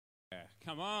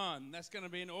Come on, that's going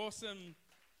to be an awesome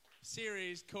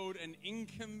series called An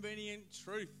Inconvenient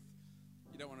Truth.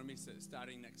 You don't want to miss it,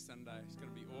 starting next Sunday. It's going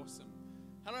to be awesome.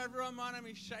 Hello everyone, my name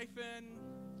is Shafin.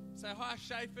 Say hi,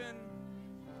 Shafin.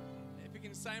 If you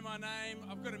can say my name,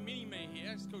 I've got a mini-me here.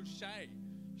 It's called Shay.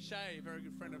 Shay, a very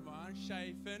good friend of mine.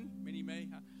 Shafin, mini-me.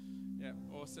 Yeah,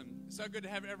 awesome. So good to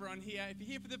have everyone here. If you're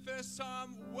here for the first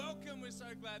time, welcome. We're so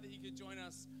glad that you could join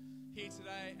us here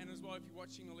today. And as well, if you're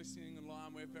watching or listening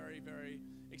online, we're very, very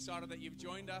excited that you've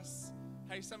joined us.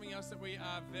 Hey, something else that we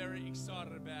are very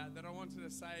excited about that I wanted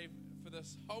to say for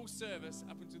this whole service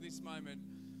up until this moment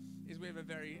is we have a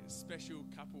very special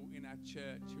couple in our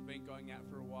church who've been going out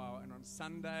for a while. And on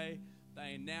Sunday,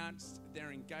 they announced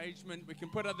their engagement. We can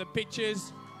put up the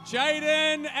pictures.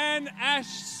 Jaden and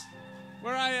Ash.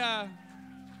 Where are you?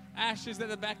 Ash is at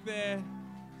the back there.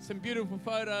 Some beautiful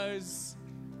photos.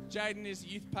 Jaden is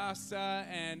youth pastor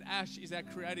and Ash is our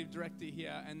creative director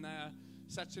here. And they're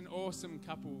such an awesome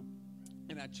couple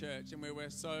in our church. And we're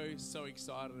so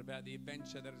excited about the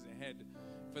adventure that is ahead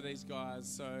for these guys.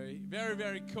 So very,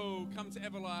 very cool. Come to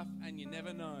Everlife and you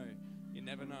never know. You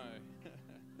never know.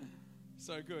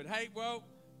 So good. Hey, well,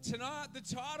 tonight the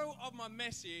title of my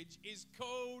message is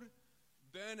called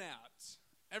Burnout.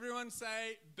 Everyone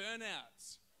say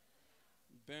burnout.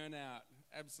 Burnout,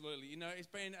 absolutely. You know, it's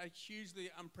been a hugely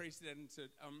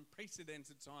unprecedented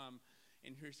time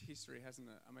in history, hasn't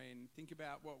it? I mean, think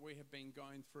about what we have been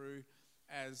going through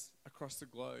as across the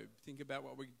globe. Think about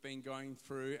what we've been going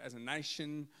through as a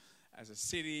nation, as a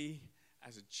city,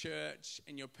 as a church,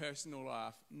 in your personal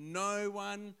life. No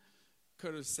one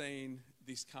could have seen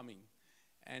this coming.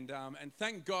 And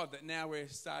thank God that now we're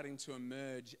starting to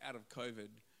emerge out of COVID.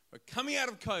 We're coming out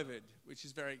of COVID, which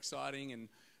is very exciting, and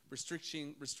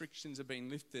restrictions have been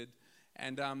lifted.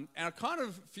 And I kind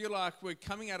of feel like we're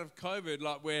coming out of COVID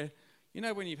like we're, you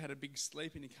know, when you've had a big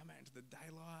sleep and you come out into the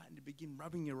daylight and you begin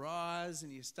rubbing your eyes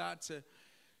and you start to,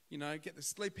 you know, get the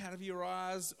sleep out of your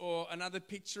eyes. Or another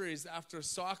picture is after a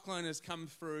cyclone has come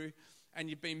through and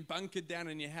you've been bunkered down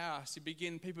in your house,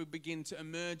 people begin to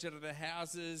emerge out of their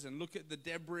houses and look at the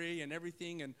debris and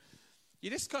everything, and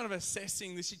you're just kind of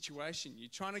assessing the situation. You're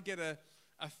trying to get a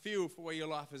feel for where your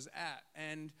life is at.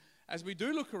 And as we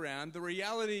do look around,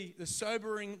 the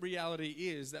sobering reality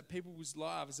is that people's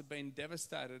lives have been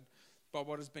devastated by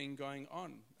what has been going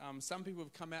on. Some people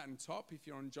have come out on top. If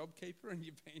you're on JobKeeper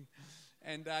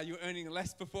and you're earning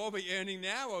less before, but you're earning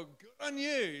now, well, good on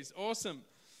you. It's awesome.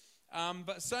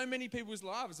 But so many people's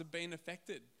lives have been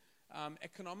affected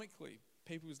economically.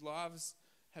 People's lives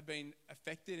have been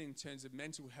affected in terms of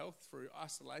mental health through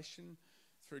isolation,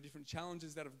 through different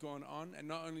challenges that have gone on, and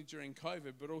not only during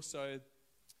COVID, but also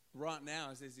right now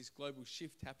as there's this global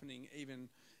shift happening even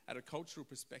at a cultural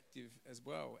perspective as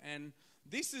well. And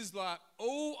this is like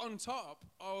all on top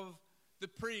of the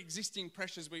pre-existing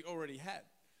pressures we already had.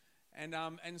 And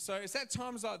so it's at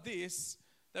times like this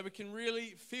that we can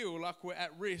really feel like we're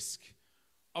at risk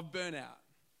of burnout,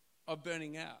 of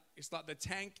burning out. It's like the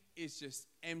tank is just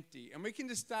empty. And we can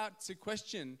just start to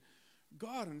question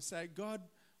God and say, God,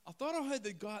 I thought I heard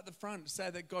the guy at the front say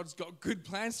that God's got good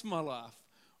plans for my life.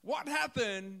 What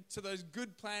happened to those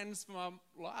good plans for my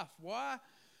life? Why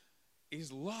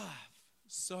is life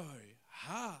so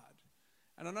hard?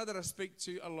 And I know that I speak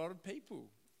to a lot of people,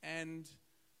 and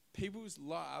people's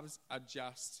lives are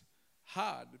just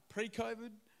hard.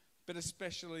 Pre-COVID, but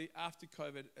especially after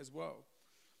COVID as well.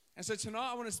 And so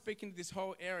tonight I want to speak into this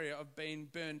whole area of being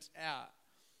burnt out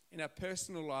in our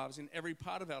personal lives, in every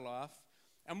part of our life,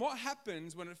 and what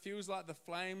happens when it feels like the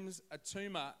flames are too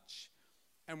much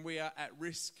and we are at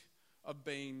risk of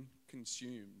being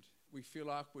consumed. We feel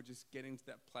like we're just getting to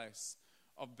that place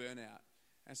of burnout.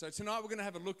 And so tonight we're going to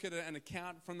have a look at an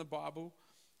account from the Bible.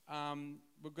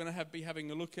 We're going to be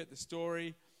having a look at the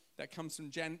story that comes from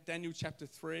Daniel chapter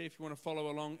 3, if you want to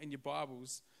follow along in your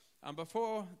Bibles.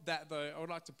 Before that, though, I would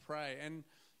like to pray. And,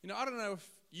 you know, I don't know if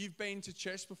you've been to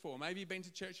church before. Maybe you've been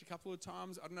to church a couple of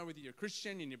times. I don't know whether you're a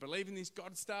Christian and you believe in this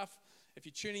God stuff. If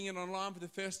you're tuning in online for the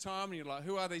first time and you're like,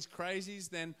 who are these crazies?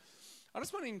 Then I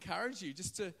just want to encourage you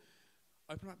just to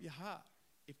open up your heart.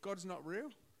 If God's not real,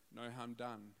 no harm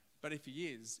done. But if he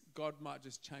is, God might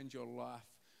just change your life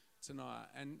tonight.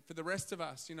 And for the rest of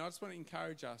us, you know, I just want to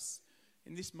encourage us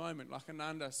in this moment, like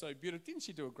Ananda, so beautiful. Didn't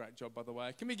she do a great job, by the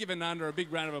way? Can we give Ananda a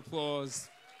big round of applause?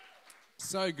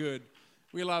 So good.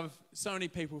 We love so many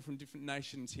people from different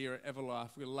nations here at Everlife.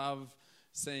 We love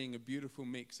seeing a beautiful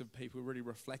mix of people really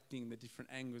reflecting the different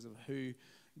angles of who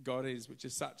God is, which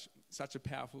is such a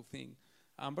powerful thing.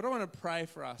 But I want to pray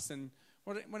for us, and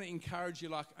I want to encourage you,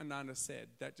 like Ananda said,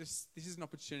 that just this is an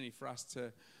opportunity for us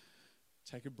to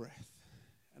take a breath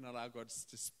and allow God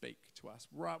to speak to us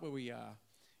right where we are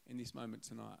in this moment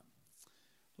tonight.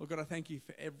 Lord God, I thank you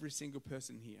for every single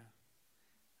person here.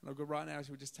 And Lord God, right now as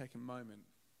we just take a moment,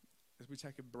 as we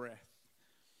take a breath,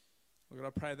 Lord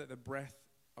God, I pray that the breath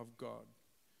of God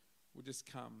will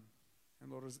just come.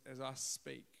 And Lord, as I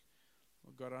speak,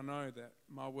 Lord God, I know that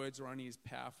my words are only as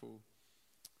powerful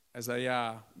as they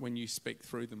are when you speak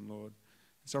through them, Lord.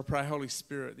 So I pray, Holy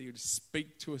Spirit, that you would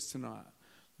speak to us tonight.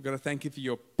 Lord God, I thank you for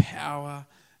your power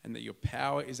and that your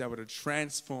power is able to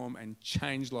transform and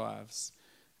change lives.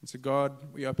 And so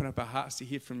God, we open up our hearts to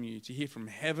hear from you, to hear from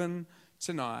heaven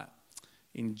tonight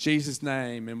in Jesus'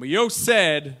 name. And we all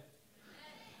said,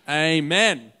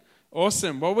 Amen.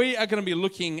 Awesome. Well, we are going to be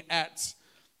looking at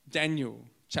Daniel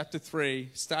chapter 3,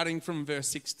 starting from verse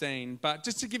 16. But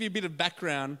just to give you a bit of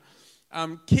background,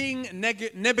 King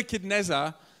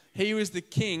Nebuchadnezzar, he was the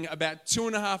king about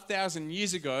 2,500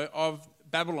 years ago of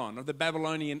Babylon, of the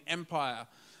Babylonian Empire,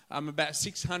 about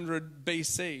 600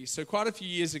 BC. So quite a few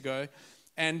years ago.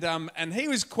 And he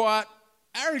was quite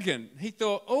arrogant. He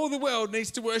thought, all the world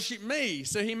needs to worship me.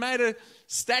 So he made a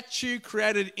statue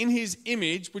created in his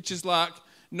image, which is like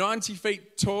 90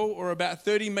 feet tall or about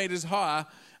 30 meters high.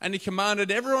 And he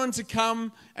commanded everyone to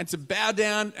come and to bow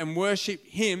down and worship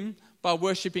him by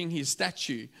worshipping his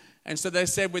statue. And so they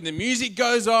said, when the music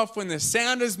goes off, when the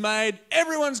sound is made,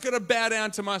 everyone's got to bow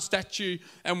down to my statue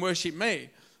and worship me.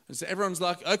 And so everyone's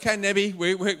like, okay, Nebi,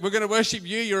 we're going to worship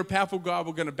you. You're a powerful guy.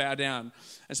 We're going to bow down.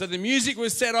 And so the music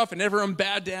was set off and everyone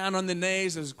bowed down on their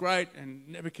knees. It was great. And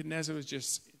Nebuchadnezzar was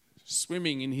just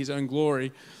swimming in his own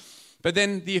glory. But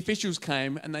then the officials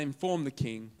came and they informed the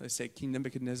king. They said, King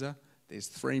Nebuchadnezzar, there's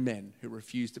 3 men who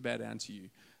refuse to bow down to you.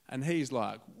 And he's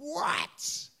like,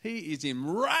 what? He is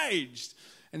enraged.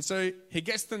 And so he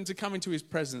gets them to come into his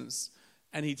presence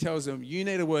and he tells them, you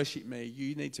need to worship me.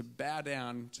 You need to bow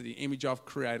down to the image I've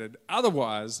created.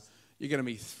 Otherwise, you're going to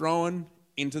be thrown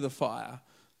into the fire.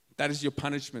 That is your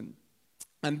punishment.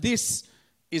 And this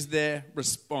is their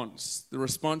response, the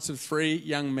response of 3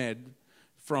 young men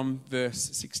from verse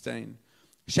 16.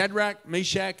 Shadrach,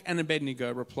 Meshach, and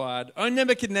Abednego replied, O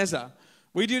Nebuchadnezzar,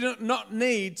 we do not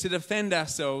need to defend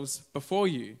ourselves before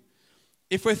you.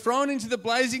 If we're thrown into the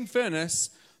blazing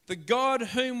furnace, the God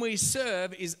whom we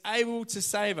serve is able to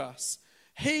save us.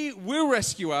 He will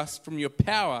rescue us from your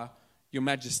power, your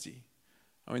majesty.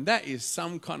 I mean, that is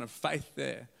some kind of faith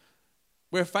there.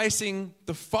 We're facing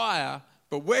the fire,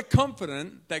 but we're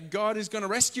confident that God is going to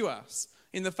rescue us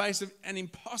in the face of an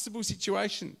impossible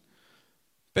situation.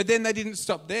 But then they didn't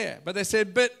stop there. But they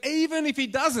said, but even if he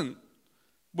doesn't,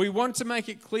 we want to make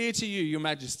it clear to you, your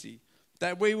majesty,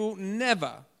 that we will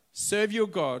never serve your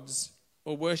gods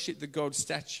or worship the God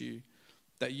statue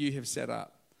that you have set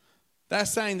up. They're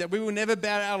saying that we will never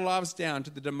bow our lives down to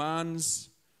the demands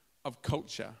of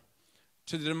culture,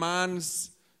 to the demands,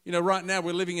 right now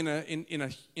we're living in an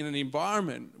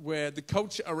environment where the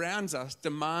culture around us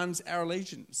demands our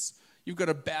allegiance. You've got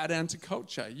to bow down to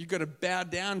culture. You've got to bow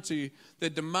down to the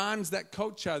demands that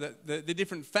culture, that the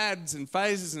different fads and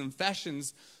phases and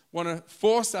fashions want to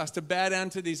force us to bow down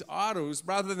to these idols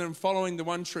rather than following the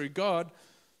one true God.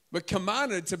 We're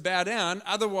commanded to bow down,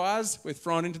 otherwise we're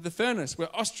thrown into the furnace. We're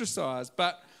ostracized.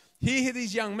 But here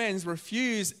these young men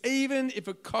refuse, even if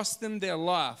it costs them their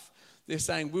life. They're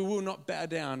saying, we will not bow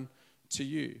down to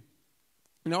you.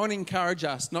 And I want to encourage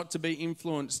us not to be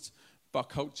influenced by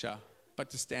culture, but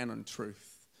to stand on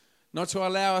truth. Not to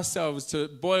allow ourselves to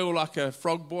boil like a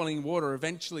frog boiling water,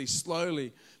 eventually,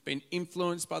 slowly, being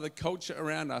influenced by the culture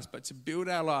around us, but to build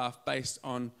our life based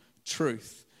on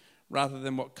truth rather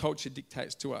than what culture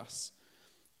dictates to us.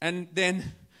 And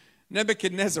then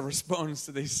Nebuchadnezzar responds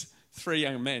to these 3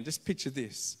 young men. Just picture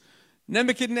this.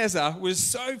 Nebuchadnezzar was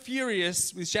so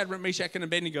furious with Shadrach, Meshach, and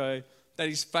Abednego that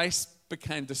his face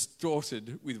became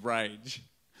distorted with rage.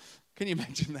 Can you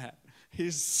imagine that?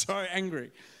 He's so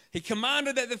angry. He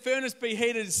commanded that the furnace be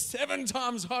heated 7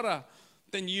 times hotter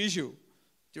than usual.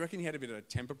 Do you reckon he had a bit of a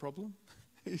temper problem?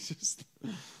 This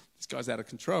guy's out of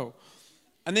control.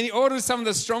 And then he ordered some of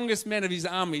the strongest men of his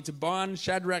army to bind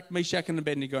Shadrach, Meshach, and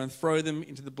Abednego and throw them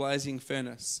into the blazing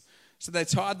furnace. So they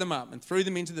tied them up and threw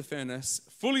them into the furnace,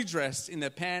 fully dressed in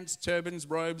their pants, turbans,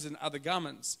 robes, and other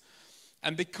garments.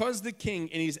 And because the king,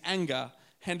 in his anger,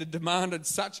 had demanded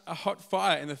such a hot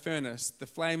fire in the furnace, the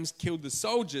flames killed the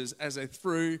soldiers as they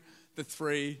threw the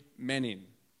 3 men in.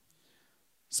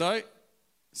 So,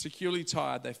 securely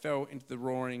tied, they fell into the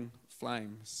roaring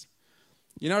flames.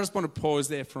 I just want to pause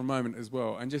there for a moment as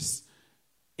well and just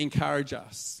encourage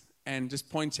us and just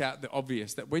point out the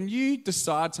obvious, that when you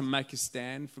decide to make a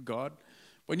stand for God,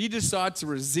 when you decide to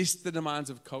resist the demands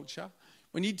of culture,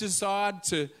 when you decide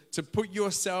to put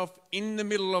yourself in the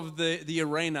middle of the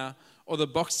arena or the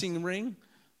boxing ring,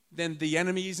 then the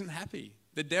enemy isn't happy.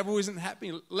 The devil isn't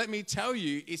happy. Let me tell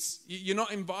you, you're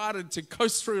not invited to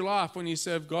coast through life when you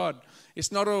serve God.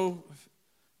 It's not all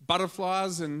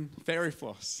butterflies and fairy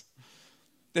floss.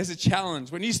 There's a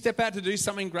challenge. When you step out to do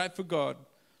something great for God,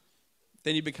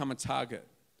 then you become a target.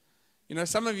 You know,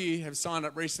 some of you have signed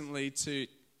up recently to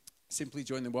simply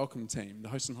join the welcome team, the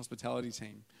host and hospitality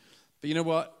team. But you know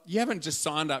what? You haven't just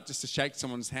signed up just to shake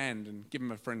someone's hand and give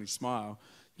them a friendly smile.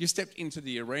 You stepped into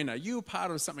the arena. You are part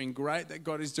of something great that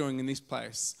God is doing in this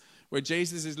place, where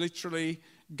Jesus is literally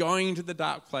going into the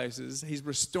dark places. He's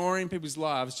restoring people's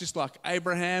lives, just like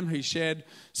Abraham, who shared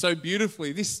so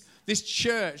beautifully. This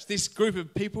church, this group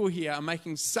of people here are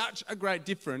making such a great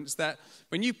difference that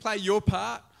when you play your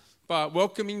part by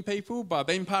welcoming people, by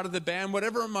being part of the band,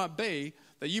 whatever it might be,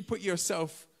 that you put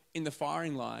yourself in the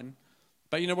firing line.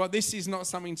 But you know what? This is not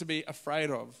something to be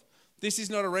afraid of. This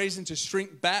is not a reason to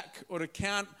shrink back or to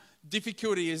count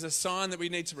difficulty as a sign that we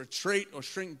need to retreat or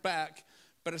shrink back,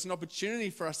 but it's an opportunity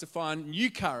for us to find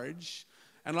new courage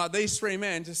and, like these three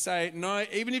men, to say, no,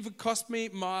 even if it cost me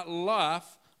my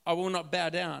life, I will not bow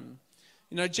down.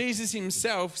 You know, Jesus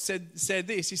himself said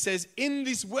this. He says, in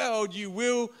this world you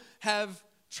will have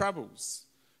troubles.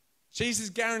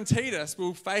 Jesus guaranteed us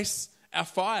we'll face our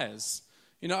fires.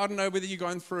 You know, I don't know whether you're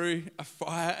going through a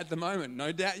fire at the moment.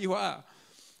 No doubt you are.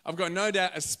 I've got no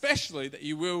doubt especially that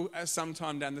you will at some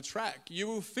time down the track. You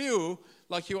will feel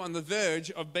like you're on the verge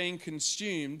of being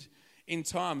consumed in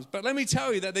times. But let me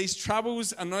tell you that these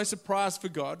troubles are no surprise for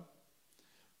God.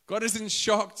 God isn't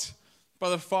shocked by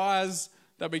the fires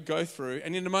that we go through.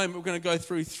 And in a moment, we're going to go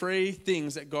through three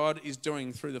things that God is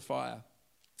doing through the fire.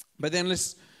 But then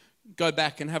let's go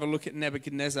back and have a look at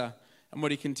Nebuchadnezzar and what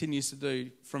he continues to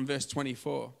do from verse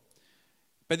 24.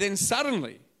 But then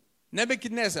suddenly,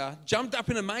 Nebuchadnezzar jumped up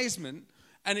in amazement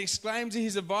and exclaimed to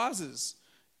his advisors,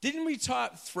 didn't we tie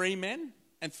up 3 men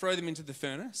and throw them into the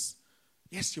furnace?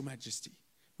 Yes, your majesty,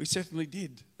 we certainly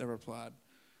did, they replied.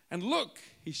 And look,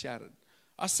 he shouted,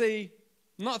 I see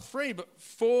not 3 but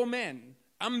 4 men,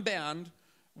 unbound,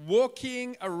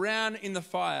 walking around in the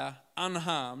fire,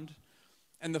 unharmed,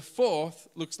 and the 4th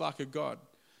looks like a god.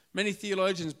 Many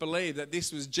theologians believe that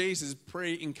this was Jesus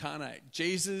pre-incarnate,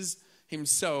 Jesus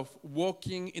himself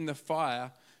walking in the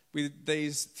fire with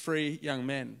these 3 young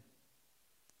men.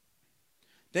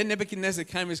 Then Nebuchadnezzar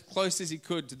came as close as he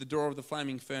could to the door of the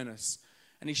flaming furnace,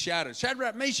 and he shouted,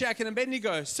 Shadrach, Meshach, and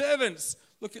Abednego, servants,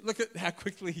 look at how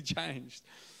quickly he changed.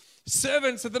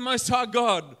 Servants of the Most High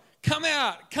God, come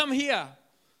out, come here.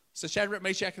 So Shadrach,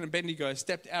 Meshach, and Abednego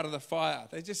stepped out of the fire.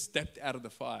 They just stepped out of the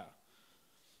fire.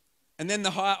 And then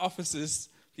the higher officers,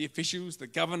 the officials, the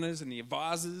governors, and the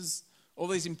advisors, all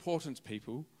these important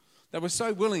people that were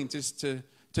so willing just to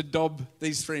dob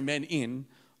these 3 men in,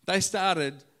 they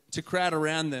started to crowd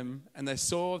around them, and they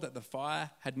saw that the fire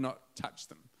had not touched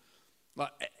them.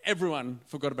 Like, everyone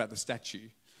forgot about the statue.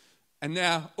 And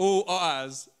now all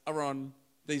eyes are on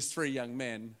these 3 young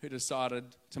men who decided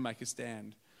to make a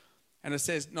stand. And it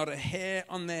says, not a hair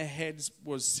on their heads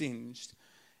was singed,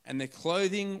 and their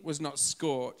clothing was not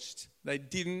scorched. They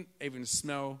didn't even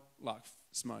smell like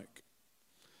smoke.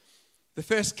 The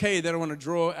first key that I want to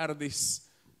draw out of this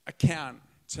account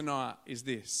tonight is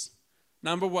this.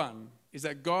 Number 1 is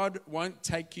that God won't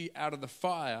take you out of the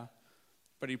fire,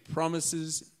 but he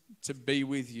promises to be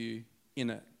with you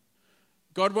in it.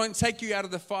 God won't take you out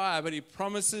of the fire, but he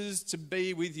promises to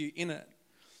be with you in it.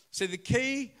 See, the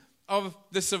key of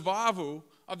the survival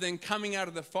of them coming out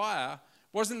of the fire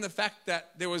wasn't the fact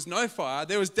that there was no fire.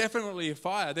 There was definitely a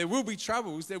fire. There will be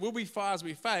troubles. There will be fires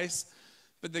we face.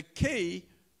 But the key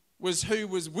was who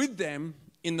was with them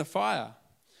in the fire.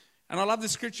 And I love the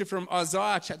scripture from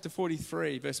Isaiah chapter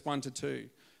 43, verse 1 to 2.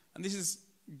 And this is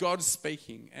God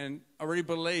speaking. And I really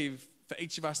believe for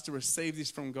each of us to receive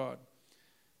this from God.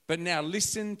 But now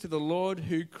listen to the Lord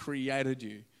who created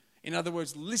you. In other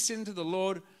words, listen to the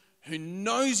Lord who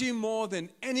knows you more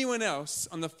than anyone else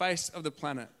on the face of the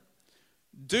planet.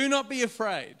 Do not be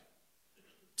afraid.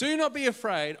 Do not be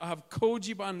afraid. I have called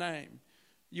you by name.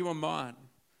 You are mine.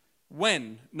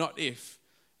 When, not if.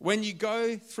 When you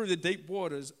go through the deep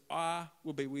waters, I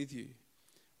will be with you.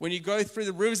 When you go through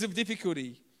the rivers of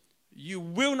difficulty, you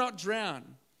will not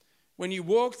drown. When you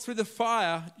walk through the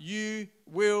fire, you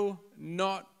will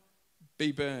not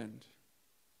be burned.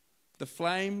 The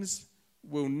flames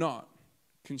will not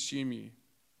consume you.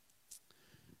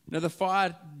 Now, the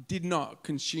fire did not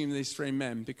consume these 3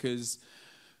 men because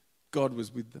God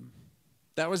was with them.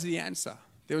 That was the answer.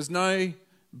 There was no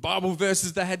Bible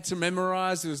verses they had to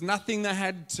memorize. There was nothing they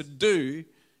had to do.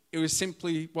 it was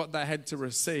simply what they had to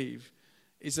receive.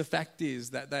 Is the fact is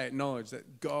that they acknowledged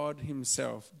that God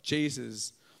himself,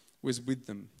 Jesus, was with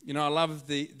them. You know, I love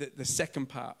the second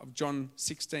part of John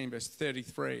 16, verse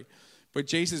 33, where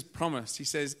Jesus promised, he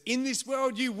says, in this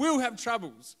world you will have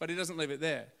troubles, but he doesn't leave it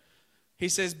there. He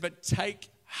says, but take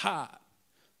heart,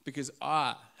 because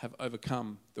I have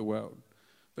overcome the world.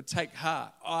 But take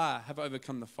heart, I have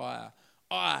overcome the fire.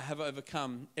 I have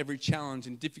overcome every challenge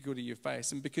and difficulty you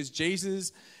face. And because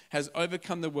Jesus has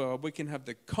overcome the world, we can have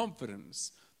the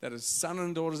confidence that as sons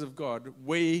and daughters of God,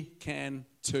 we can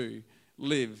too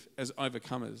live as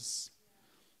overcomers.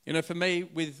 You know, for me,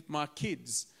 with my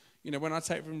kids, you know, when I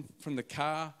take them from the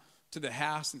car to the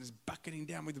house and it's bucketing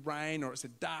down with rain, or it's a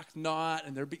dark night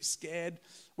and they're a bit scared,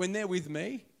 when they're with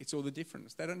me, it's all the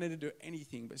difference. They don't need to do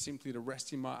anything but simply to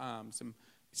rest in my arms, and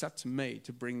it's up to me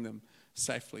to bring them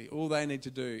safely. All they need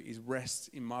to do is rest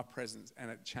in my presence,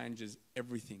 and it changes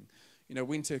everything. You know,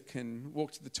 Winter can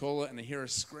walk to the toilet and hear a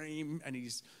scream, and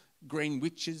his green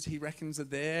witches, he reckons, are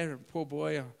there. And poor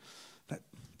boy, that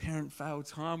parent failed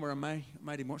time where I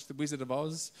made him watch The Wizard of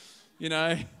Oz. You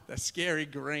know, the scary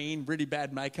green, really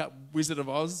bad makeup Wizard of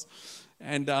Oz.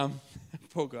 And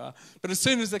poor guy. But as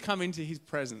soon as they come into his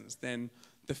presence, then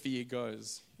the fear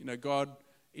goes. You know, God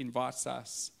invites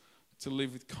us to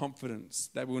live with confidence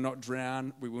that we will not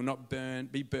drown, we will not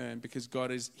be burned, because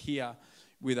God is here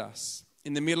with us.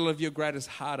 In the middle of your greatest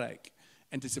heartache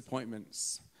and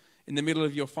disappointments, in the middle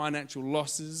of your financial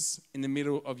losses, in the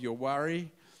middle of your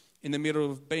worry, in the middle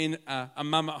of being a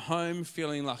mum at home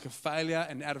feeling like a failure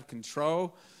and out of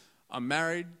control. I'm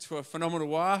married to a phenomenal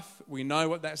wife. We know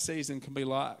what that season can be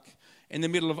like. In the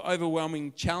middle of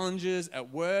overwhelming challenges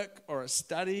at work or at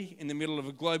study, in the middle of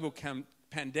a global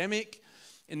pandemic,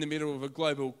 in the middle of a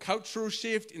global cultural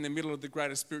shift, in the middle of the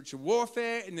greatest spiritual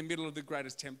warfare, in the middle of the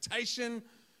greatest temptation,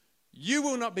 you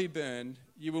will not be burned,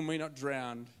 you will not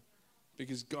drowned,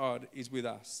 because God is with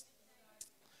us.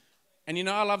 And you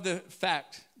know, I love the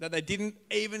fact that they didn't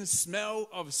even smell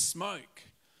of smoke.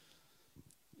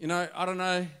 You know, I don't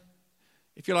know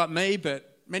if you're like me,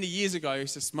 but many years ago I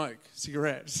used to smoke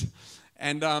cigarettes.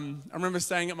 And I remember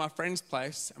staying at my friend's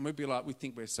place, and we'd be like, we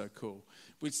think we're so cool.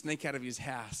 We'd sneak out of his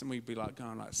house, and we'd be like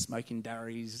going like smoking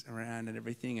durries around and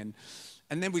everything. And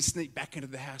then we'd sneak back into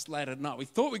the house late at night. We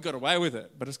thought we got away with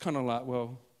it, but it's kind of like,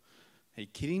 well, are you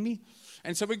kidding me?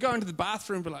 And so we'd go into the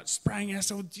bathroom, be like spraying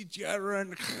ourselves with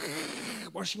deodorant,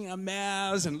 washing our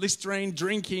mouths and Listerine,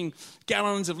 drinking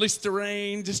gallons of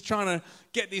Listerine, just trying to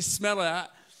get this smell out.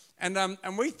 And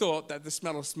we thought that the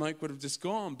smell of smoke would have just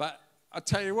gone. But I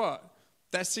tell you what,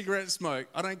 that cigarette smoke,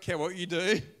 I don't care what you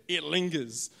do, it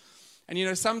lingers. And you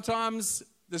know, sometimes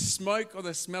the smoke or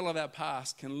the smell of our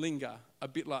past can linger a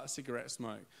bit like cigarette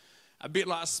smoke, a bit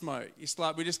like smoke. It's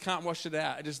like we just can't wash it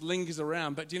out. It just lingers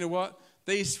around. But do you know what?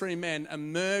 These three men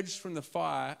emerged from the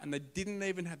fire, and they didn't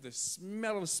even have the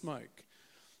smell of smoke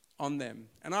on them.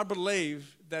 And I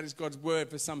believe that is God's word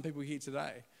for some people here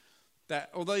today. That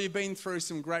although you've been through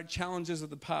some great challenges of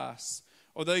the past,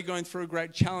 although you're going through a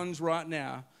great challenge right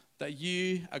now, that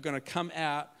you are going to come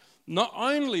out not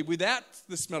only without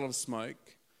the smell of smoke,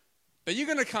 but you're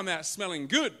going to come out smelling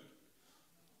good.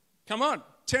 Come on,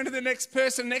 turn to the next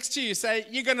person next to you, say,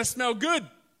 you're going to smell good.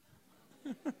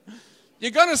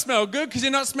 You're going to smell good because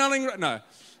you're not smelling... No.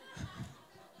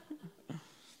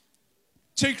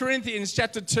 2 Corinthians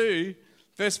chapter 2,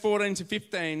 verse 14 to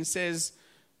 15 says,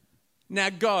 Now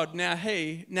God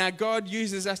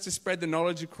uses us to spread the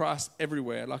knowledge of Christ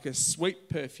everywhere, like a sweet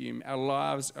perfume. Our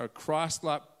lives are a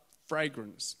Christ-like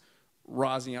fragrance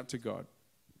rising up to God.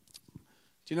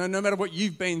 Do you know, no matter what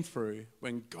you've been through,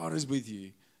 when God is with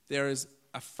you, there is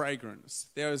a fragrance.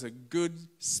 There is a good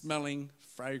smelling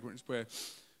fragrance where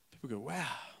people go, wow,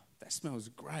 that smells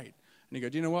great. And you go,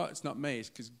 do you know what? It's not me. It's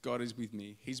because God is with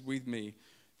me. He's with me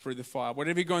through the fire.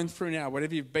 Whatever you're going through now,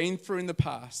 whatever you've been through in the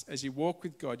past, as you walk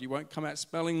with God, you won't come out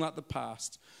smelling like the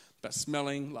past, but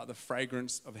smelling like the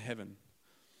fragrance of heaven.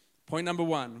 Point number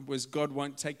 1 was God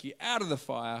won't take you out of the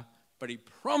fire, but he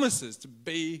promises to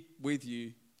be with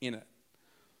you in it.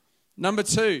 Number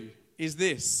 2 is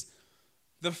this.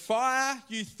 The fire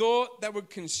you thought that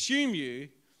would consume you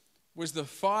was the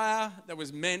fire that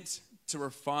was meant to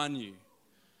refine you.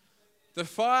 The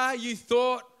fire you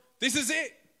thought, this is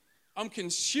it. I'm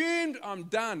consumed, I'm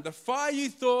done. The fire you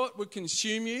thought would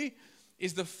consume you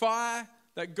is the fire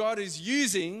that God is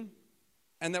using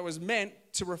and that was meant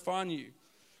to refine you.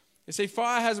 You see,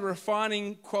 fire has a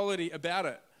refining quality about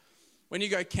it. When you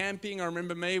go camping, I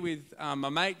remember me with my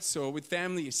mates or with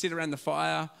family, you sit around the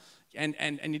fire, And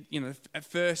at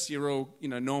first you're all,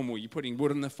 normal. You're putting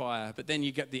wood on the fire, but then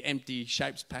you get the empty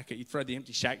shapes packet. You throw the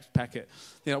empty shapes packet.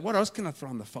 What else can I throw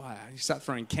on the fire? You start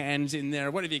throwing cans in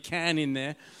there, whatever you can in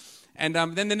there. And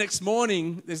then the next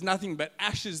morning, there's nothing but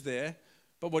ashes there.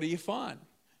 But what do you find?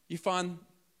 You find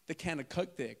the can of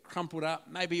Coke there, crumpled up.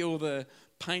 Maybe all the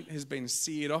paint has been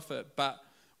seared off it. But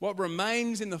what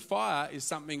remains in the fire is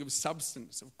something of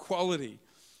substance, of quality,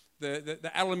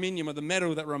 the aluminium or the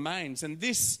metal that remains. And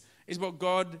this is what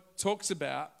God talks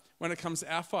about when it comes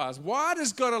to our fires. Why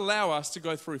does God allow us to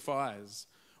go through fires?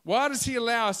 Why does he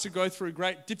allow us to go through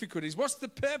great difficulties? What's the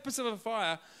purpose of a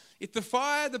fire? If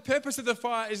the purpose of the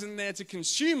fire isn't there to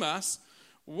consume us,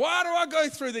 why do I go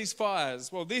through these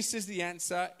fires? Well, this is the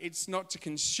answer. It's not to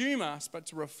consume us, but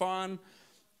to refine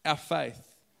our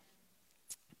faith.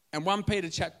 And 1 Peter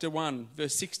chapter 1,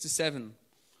 verse 6 to 7,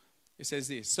 it says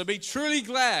this: "So be truly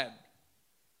glad.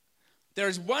 There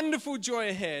is wonderful joy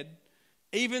ahead,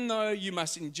 even though you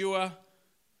must endure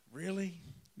really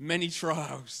many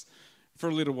trials for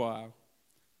a little while.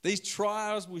 These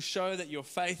trials will show that your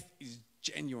faith is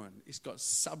genuine. It's got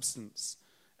substance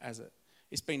as it.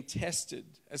 It's been tested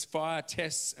as fire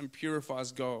tests and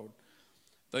purifies gold,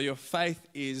 though your faith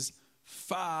is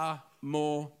far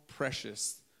more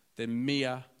precious than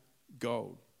mere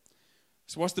gold."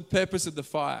 So what's the purpose of the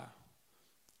fire?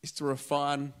 It's to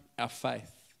refine our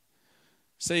faith.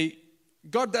 See,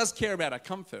 God does care about our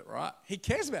comfort, right? He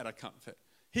cares about our comfort.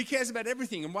 He cares about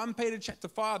everything. In 1 Peter chapter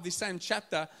 5, this same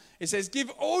chapter, it says, "Give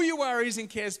all your worries and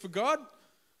cares for God,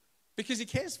 because he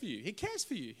cares for you." He cares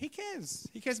for you. He cares.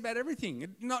 He cares about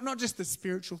everything. Not just the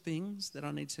spiritual things that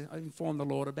I need to inform the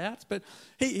Lord about, but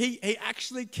he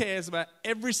actually cares about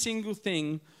every single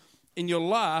thing in your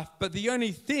life. But the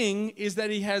only thing is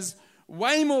that he has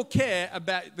way more care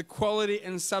about the quality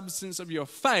and substance of your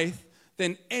faith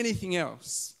than anything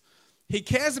else. He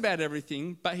cares about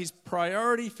everything, but his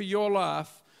priority for your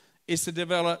life is to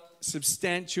develop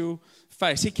substantial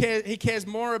faith. He cares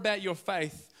more about your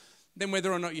faith than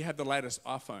whether or not you have the latest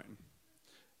iPhone.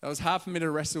 That was hard for me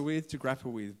to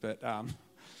grapple with, but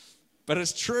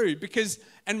it's true.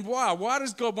 And why? Why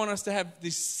does God want us to have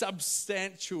this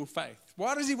substantial faith?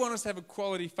 Why does he want us to have a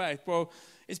quality faith? Well,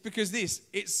 it's because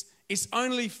it's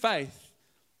only faith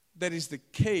that is the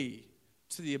key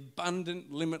to the abundant,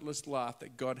 limitless life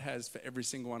that God has for every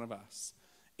single one of us.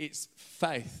 It's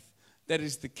faith that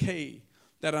is the key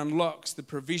that unlocks the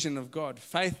provision of God.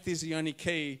 Faith is the only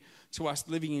key to us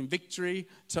living in victory,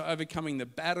 to overcoming the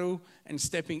battle, and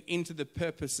stepping into the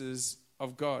purposes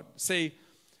of God. See,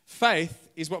 faith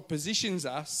is what positions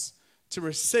us to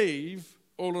receive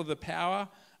all of the power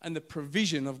and the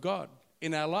provision of God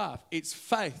in our life. It's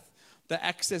faith that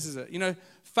accesses it.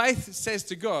 Faith says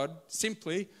to God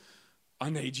simply, "I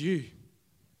need you.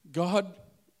 God,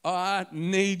 I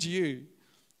need you."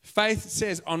 Faith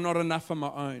says, "I'm not enough on my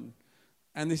own."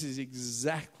 And this is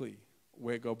exactly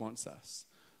where God wants us.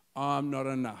 I'm not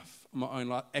enough on my own.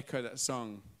 Like echo that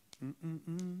song.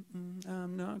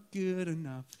 I'm not good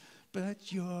enough,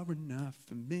 but you're enough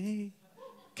for me.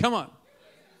 Come on.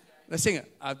 Let's sing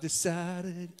it. I've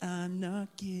decided I'm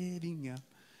not giving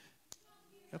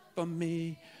up on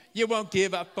me. You won't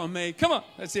give up on me. Come on.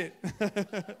 That's it.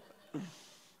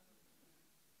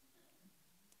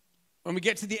 When we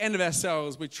get to the end of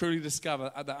ourselves, we truly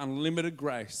discover the unlimited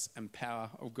grace and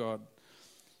power of God.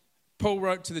 Paul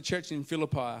wrote to the church in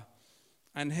Philippi,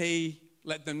 and he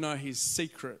let them know his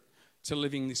secret to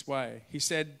living this way. He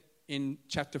said in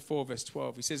chapter 4, verse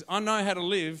 12, he says, "I know how to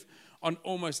live on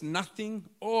almost nothing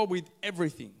or with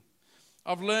everything.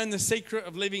 I've learned the secret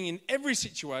of living in every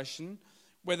situation,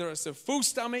 whether it's a full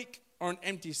stomach or an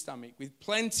empty stomach, with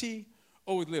plenty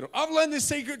or with little. I've learned the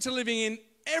secret to living in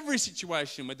every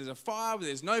situation, where there's a fire, where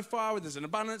there's no fire, where there's an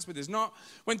abundance, where there's not.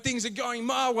 When things are going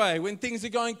my way, when things are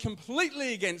going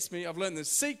completely against me, I've learned the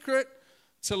secret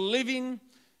to living,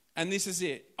 and this is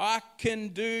it. I can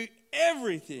do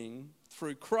everything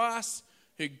through Christ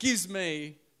who gives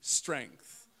me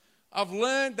strength." I've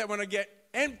learned that when I get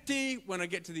empty, when I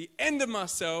get to the end of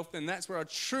myself, then that's where I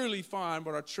truly find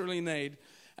what I truly need,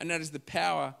 and that is the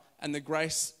power and the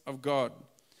grace of God.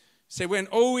 See, when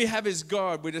all we have is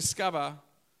God, we discover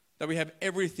that we have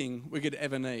everything we could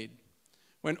ever need.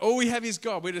 When all we have is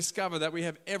God, we discover that we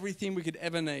have everything we could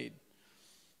ever need.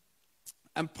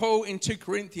 And Paul in 2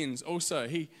 Corinthians also,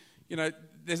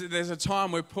 there's a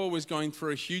time where Paul was going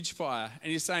through a huge fire,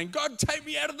 and he's saying, "God, take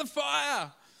me out of the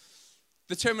fire."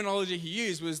 The terminology he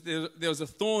used was there was a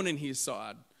thorn in his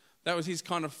side. That was his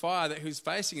kind of fire that he was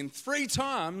facing. And 3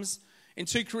 times in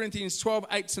 2 Corinthians 12,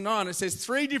 8-9, it says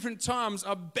 3 different times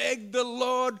I begged the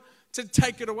Lord to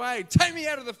take it away. Take me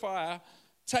out of the fire.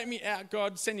 Take me out,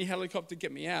 God. Send your helicopter,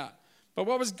 get me out. But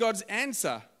what was God's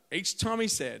answer? Each time he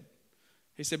said,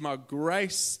 my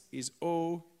grace is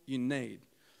all you need.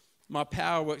 My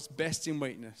power works best in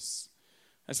weakness.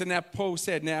 And so now Paul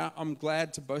said, now I'm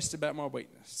glad to boast about my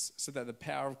weakness so that the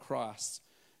power of Christ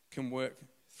can work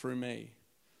through me.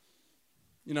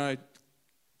 You know,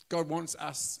 God wants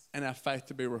us and our faith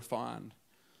to be refined,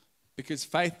 because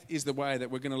faith is the way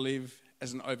that we're going to live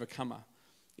as an overcomer.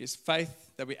 It's faith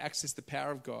that we access the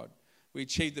power of God. We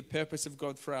achieve the purpose of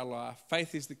God for our life.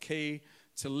 Faith is the key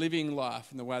to living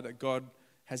life in the way that God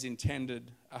has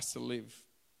intended us to live.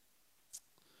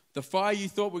 The fire you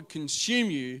thought would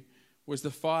consume you was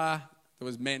the fire that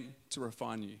was meant to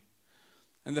refine you.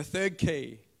 And the third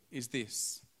key is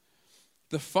this.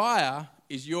 The fire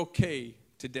is your key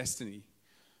to destiny.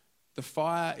 The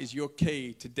fire is your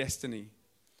key to destiny.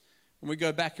 When we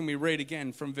go back and we read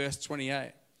again from verse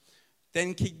 28,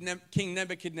 then King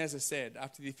Nebuchadnezzar said,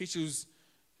 after the officials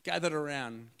gathered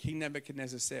around, King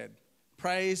Nebuchadnezzar said,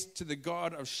 praise to the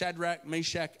God of Shadrach,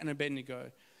 Meshach, and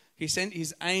Abednego. He sent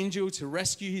his angel to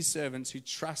rescue his servants who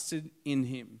trusted in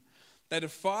him. They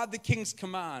defied the king's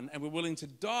command and were willing to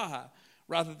die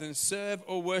rather than serve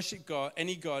or worship God,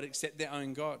 any God except their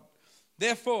own God.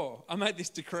 Therefore, I make this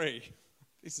decree.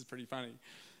 This is pretty funny.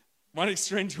 One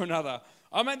extreme to another.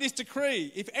 I make this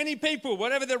decree. If any people,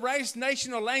 whatever their race,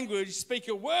 nation, or language, speak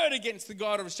a word against the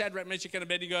God of Shadrach, Meshach, and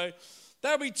Abednego,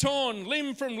 they'll be torn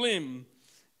limb from limb,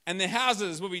 and their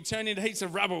houses will be turned into heaps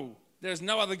of rubble. There is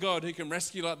no other God who can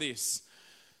rescue like this.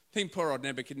 I think poor old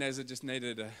Nebuchadnezzar just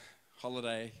needed a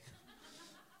holiday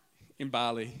in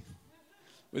Bali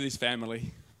with his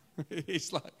family.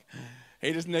 He's like,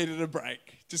 he just needed a break.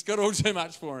 Just got all too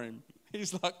much for him.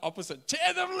 He's like opposite.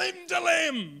 Tear them limb to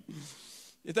limb.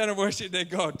 If they don't worship their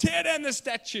God, tear down the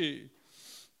statue.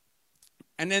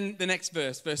 And then the next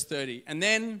verse, verse 30. And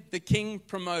then the king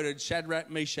promoted Shadrach,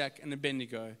 Meshach, and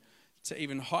Abednego to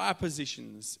even higher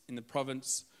positions in the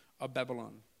province of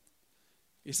Babylon.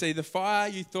 You see, the fire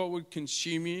you thought would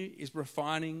consume you is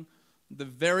refining the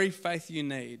very faith you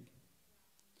need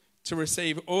to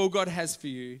receive all God has for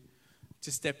you,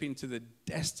 to step into the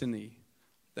destiny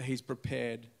that he's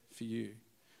prepared for you.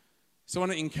 So I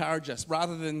want to encourage us,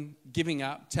 rather than giving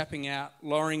up, tapping out,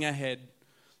 lowering our head,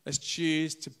 let's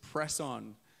choose to press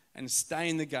on and stay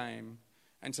in the game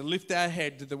and to lift our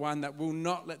head to the one that will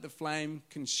not let the flame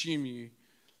consume you,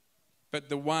 but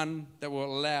the one that will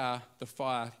allow the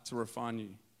fire to refine you.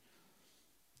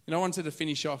 And I wanted to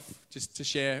finish off just to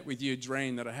share with you a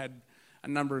dream that I had a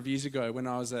number of years ago when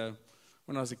I was a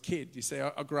kid. You see,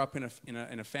 I grew up in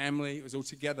a family. It was all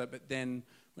together, but then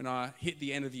when I hit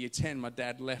the end of year 10, my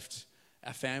dad left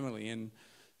our family. And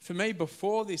for me,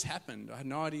 before this happened, I had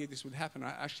no idea this would happen. I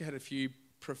actually had a few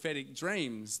prophetic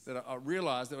dreams that I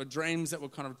realized that were dreams that were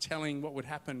kind of telling what would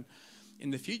happen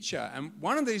in the future. And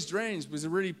one of these dreams was a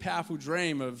really powerful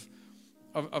dream of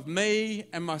me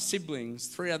and my siblings,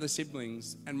 3 other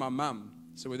siblings, and my mum,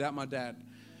 so without my dad.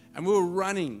 And we were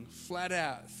running flat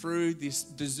out through this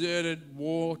deserted,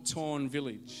 war-torn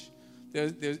village.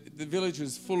 The village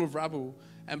was full of rubble,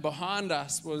 and behind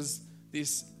us was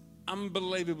this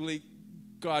unbelievably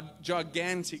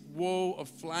gigantic wall of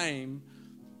flame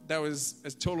that was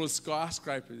as tall as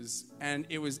skyscrapers. And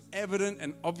it was evident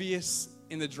and obvious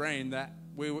in the dream that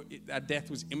our death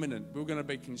was imminent. We were going to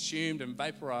be consumed and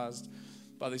vaporized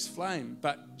by this flame.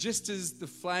 But just as the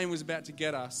flame was about to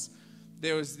get us,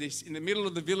 there was this, in the middle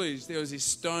of the village, there was this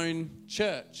stone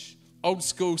church, old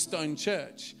school stone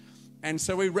church. And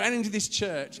so we ran into this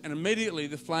church, and immediately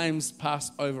the flames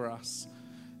passed over us.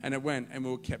 And it went, and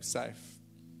we were kept safe.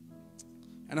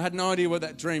 And I had no idea what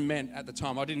that dream meant at the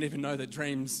time. I didn't even know that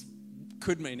dreams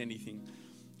could mean anything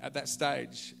at that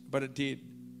stage, but it did.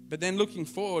 But then looking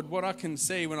forward, what I can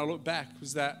see when I look back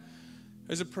was that it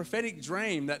was a prophetic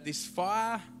dream that this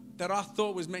fire that I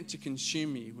thought was meant to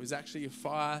consume me was actually a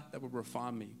fire that would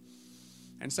refine me.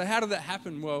 And so how did that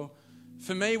happen? Well,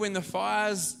 for me, when the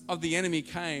fires of the enemy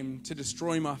came to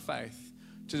destroy my faith,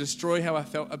 to destroy how I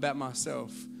felt about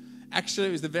myself, actually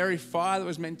it was the very fire that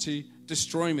was meant to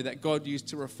destroy me that God used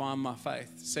to refine my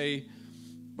faith. See,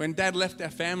 when Dad left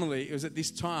our family, it was at this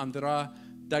time that I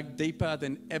dug deeper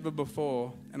than ever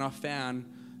before, and I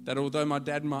found that although my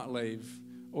dad might leave,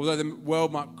 although the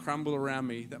world might crumble around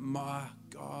me, that my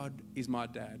God is my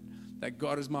dad, that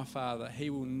God is my father. He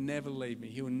will never leave me.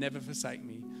 He will never forsake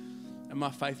me. And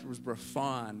my faith was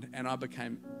refined, and I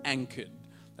became anchored.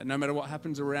 That no matter what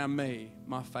happens around me,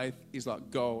 my faith is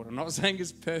like gold. I'm not saying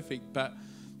it's perfect, but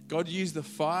God used the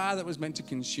fire that was meant to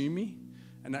consume me,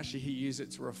 and actually he used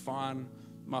it to refine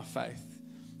my faith.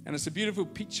 And it's a beautiful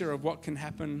picture of what can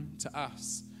happen to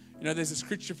us. You know, there's a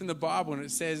scripture from the Bible and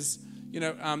it says,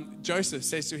 Joseph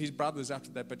says to his brothers after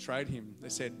they betrayed him, they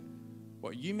said,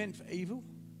 what you meant for evil,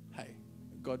 hey,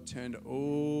 God turned it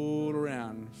all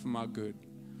around for my good.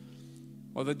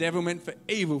 What the devil meant for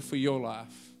evil for your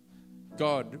life,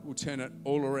 God will turn it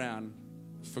all around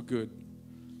for good.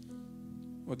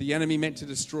 What the enemy meant to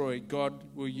destroy, God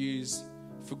will use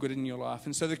for good in your life.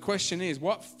 And so the question is,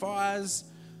 what fires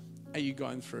are you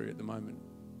going through at the moment?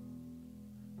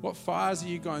 What fires are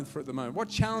you going through at the moment? What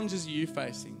challenges are you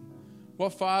facing?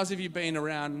 What fires have you been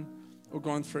around or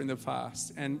gone through in the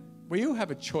past? And we all have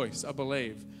a choice, I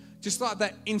believe. Just like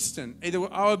that instant, either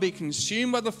I would be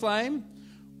consumed by the flame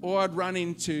or I'd run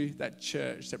into that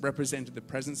church that represented the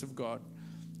presence of God.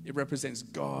 It represents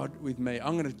God with me.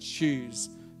 I'm going to choose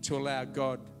to allow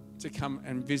God to come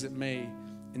and visit me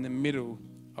in the middle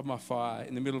of my fire,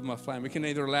 in the middle of my flame. We can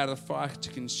either allow the fire to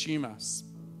consume us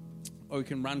or we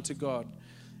can run to God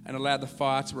and allow the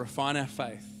fire to refine our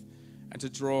faith and to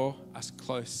draw us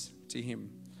close to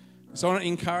Him. So I want to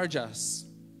encourage us.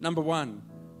 Number one,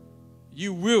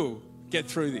 you will get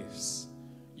through this.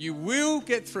 You will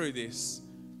get through this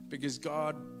because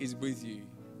God is with you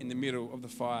in the middle of the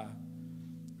fire.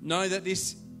 Know that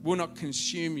this will not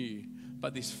consume you,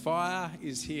 but this fire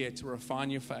is here to refine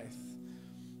your faith.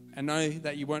 And know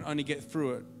that you won't only get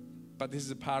through it, but this is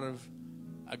a part of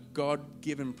a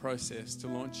God-given process to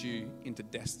launch you into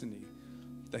destiny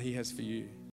that He has for you.